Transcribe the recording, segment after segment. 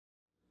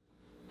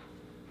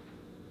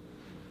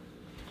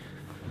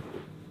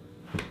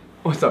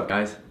What's up,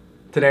 guys?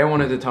 Today I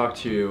wanted to talk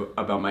to you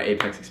about my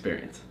Apex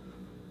experience.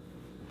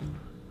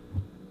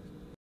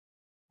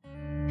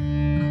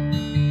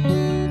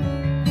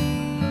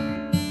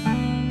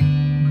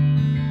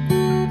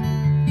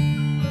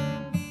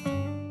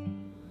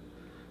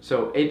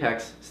 So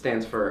Apex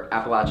stands for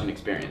Appalachian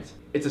Experience.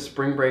 It's a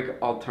spring break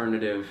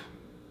alternative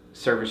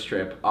service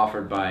trip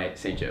offered by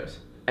SJU's.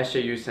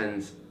 SJU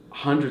sends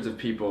hundreds of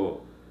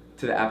people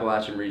to the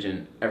Appalachian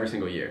region every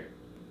single year.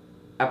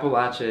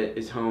 Appalachia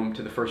is home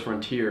to the first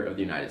frontier of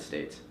the United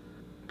States.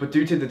 But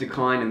due to the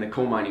decline in the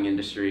coal mining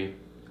industry,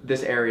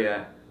 this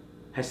area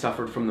has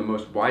suffered from the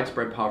most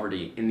widespread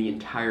poverty in the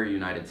entire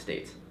United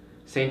States.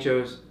 St.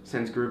 Joe's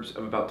sends groups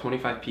of about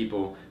 25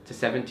 people to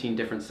 17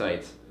 different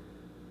sites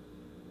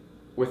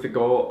with the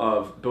goal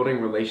of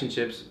building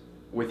relationships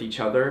with each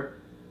other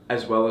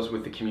as well as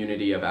with the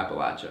community of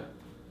Appalachia.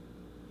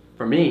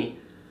 For me,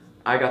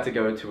 I got to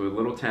go to a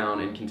little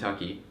town in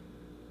Kentucky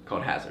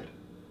called Hazard.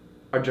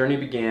 Our journey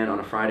began on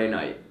a Friday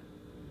night,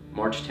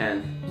 March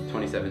 10th,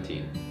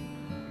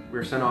 2017. We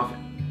were sent off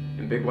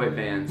in big white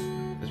vans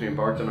as we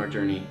embarked on our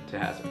journey to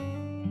Hazard.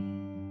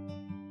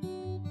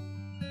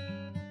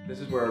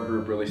 This is where our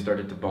group really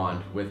started to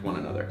bond with one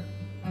another.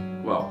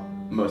 Well,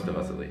 most of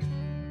us at least.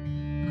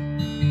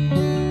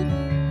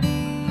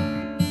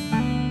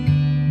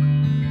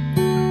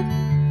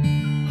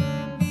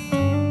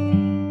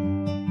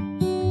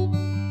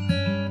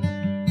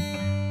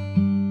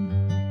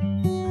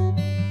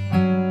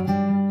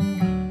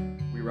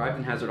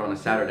 In Hazard on a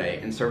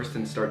Saturday, and service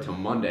didn't start till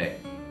Monday,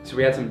 so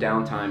we had some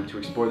downtime to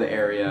explore the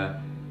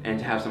area and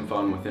to have some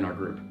fun within our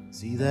group.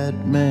 See that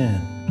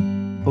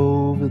man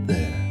over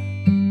there?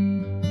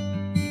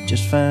 He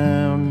just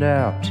found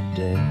out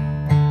today.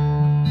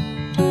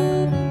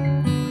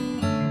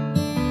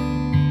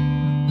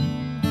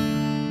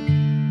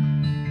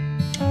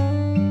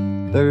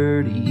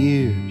 "30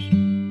 years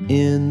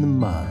in the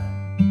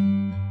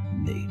mine,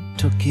 and they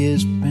took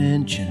his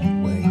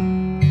pension away.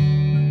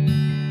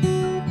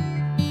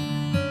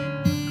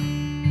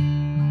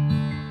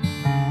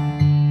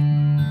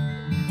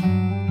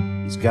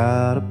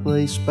 Got a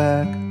place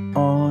back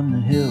on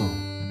the hill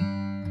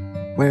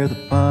where the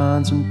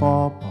pines and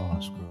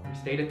pawpaws grow." We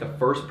stayed at the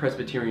First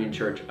Presbyterian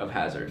Church of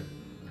Hazard.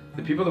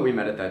 The people that we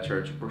met at that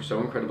church were so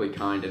incredibly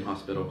kind and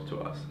hospitable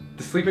to us.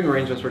 The sleeping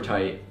arrangements were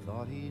tight,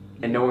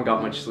 and no one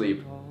got much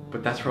sleep,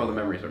 but that's where all the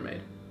memories were made.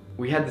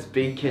 We had this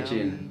big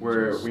kitchen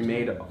where we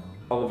made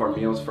all of our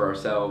meals for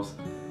ourselves,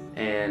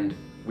 and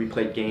we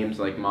played games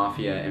like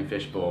Mafia and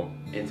Fishbowl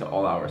into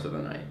all hours of the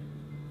night.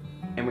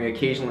 And we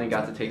occasionally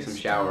got to take some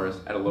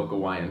showers at a local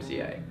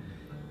YMCA.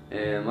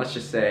 And let's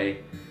just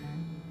say,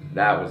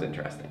 that was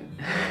interesting.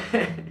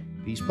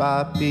 Piece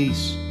by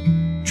piece,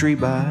 tree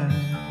by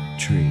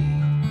tree,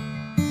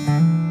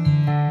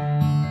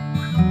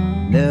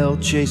 and they'll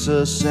chase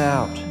us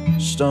out,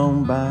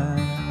 stone by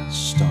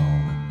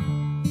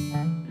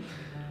stone.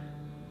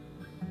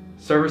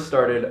 Service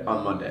started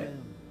on Monday.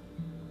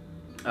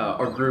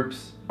 Our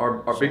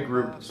big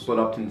group split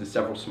up into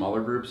several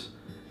smaller groups,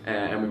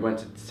 and we went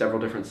to several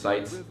different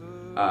sites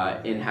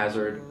in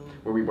Hazard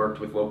where we worked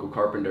with local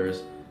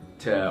carpenters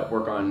to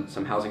work on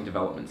some housing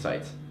development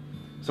sites.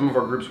 Some of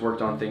our groups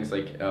worked on things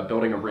like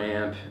building a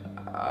ramp,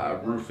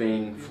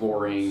 roofing,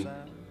 flooring.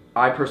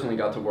 I personally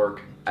got to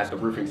work at the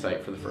roofing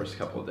site for the first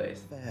couple of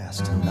days.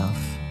 Fast enough.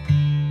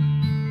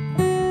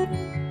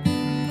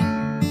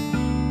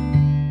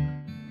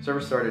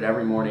 Service started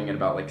every morning at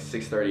about like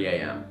 6:30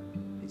 a.m.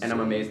 and I'm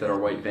amazed that our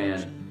white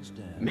van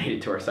made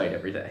it to our site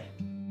every day.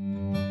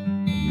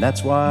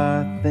 That's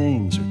why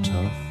things are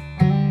tough.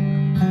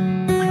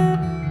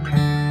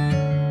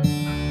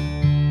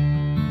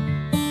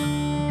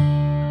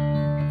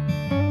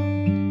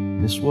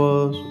 This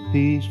was a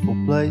peaceful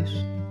place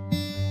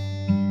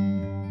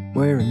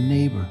where a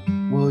neighbor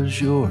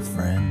was your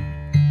friend.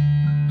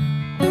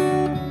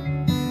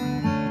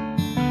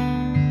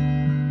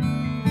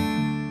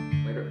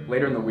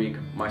 Later in the week,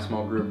 my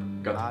small group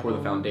got to pour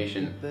the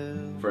foundation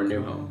for a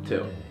new home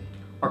too.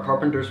 Our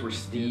carpenters were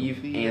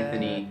Steve,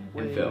 Anthony,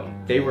 and Phil.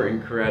 They were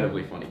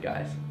incredibly funny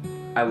guys.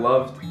 I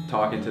loved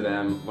talking to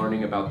them,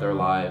 learning about their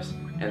lives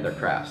and their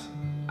crafts.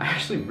 I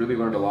actually really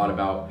learned a lot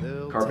about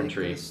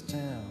carpentry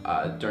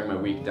during my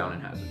week down in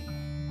Hazard.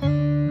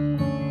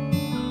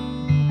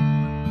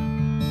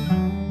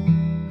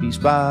 Piece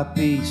by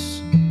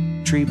piece,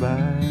 tree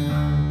by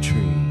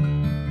tree,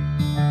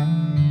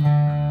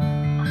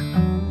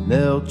 and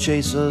they'll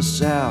chase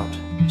us out,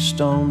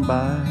 stone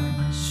by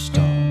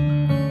stone.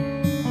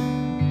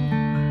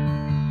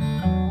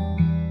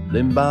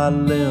 Limb by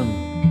limb,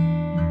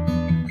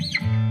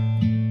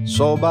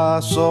 soul by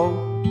soul,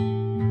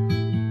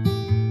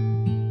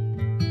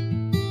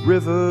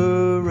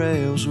 river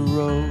rails a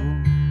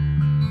road.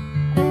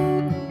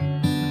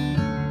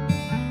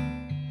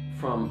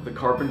 From the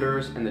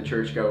carpenters and the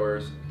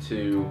churchgoers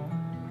to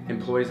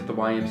employees at the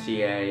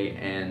YMCA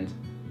and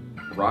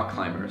rock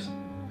climbers,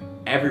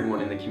 everyone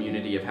in the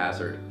community of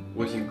Hazard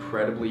was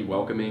incredibly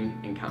welcoming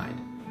and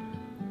kind.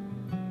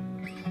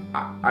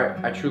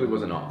 I truly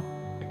was in awe.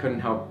 I couldn't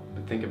help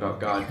but think about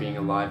God being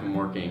alive and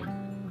working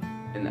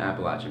in the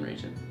Appalachian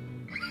region.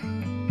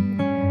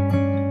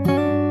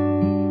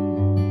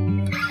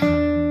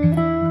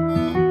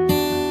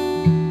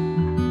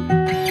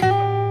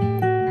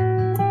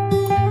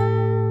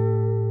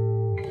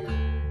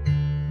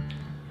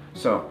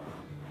 So,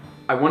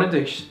 I wanted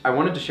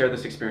to share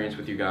this experience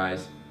with you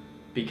guys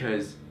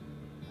because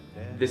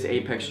this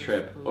Apex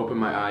trip opened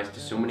my eyes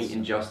to so many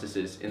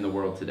injustices in the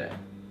world today.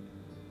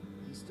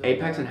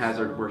 Apex and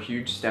Hazard were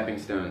huge stepping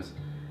stones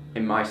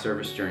in my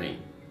service journey.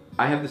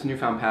 I have this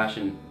newfound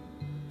passion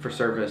for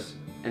service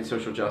and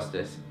social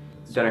justice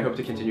that I hope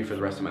to continue for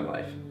the rest of my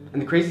life.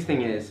 And the crazy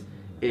thing is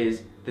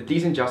that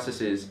these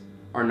injustices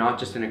are not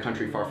just in a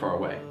country far, far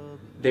away.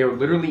 They are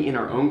literally in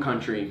our own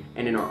country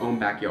and in our own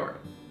backyard.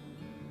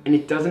 And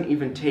it doesn't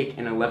even take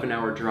an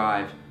 11-hour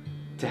drive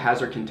to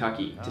Hazard,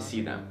 Kentucky to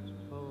see them.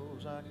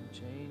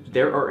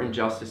 There are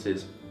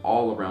injustices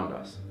all around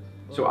us.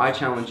 So I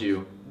challenge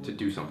you to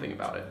do something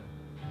about it.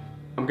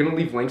 I'm gonna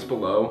leave links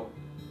below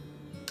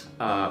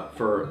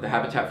for the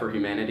Habitat for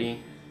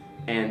Humanity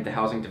and the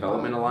Housing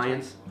Development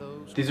Alliance.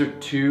 These are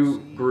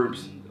two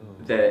groups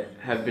that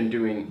have been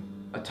doing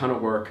a ton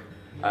of work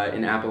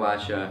in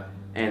Appalachia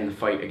and the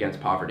fight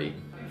against poverty.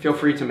 Feel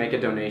free to make a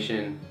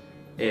donation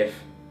if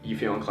you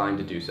feel inclined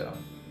to do so.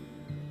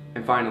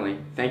 And finally,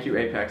 thank you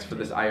Apex for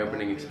this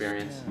eye-opening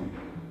experience.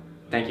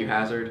 Thank you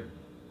Hazard,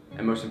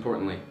 and most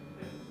importantly,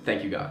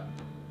 thank you God.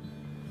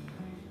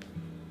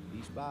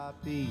 Piece by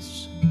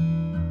piece,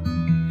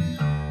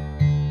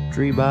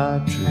 tree by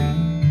tree,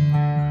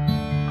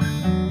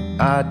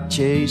 I'd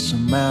chase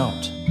 'em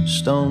out,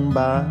 stone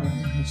by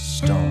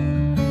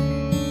stone,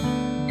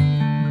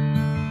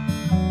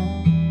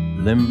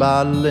 limb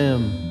by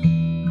limb,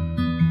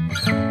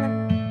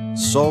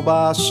 soul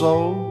by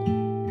soul,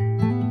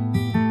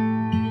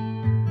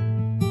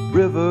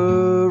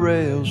 river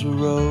rails a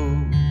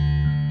road.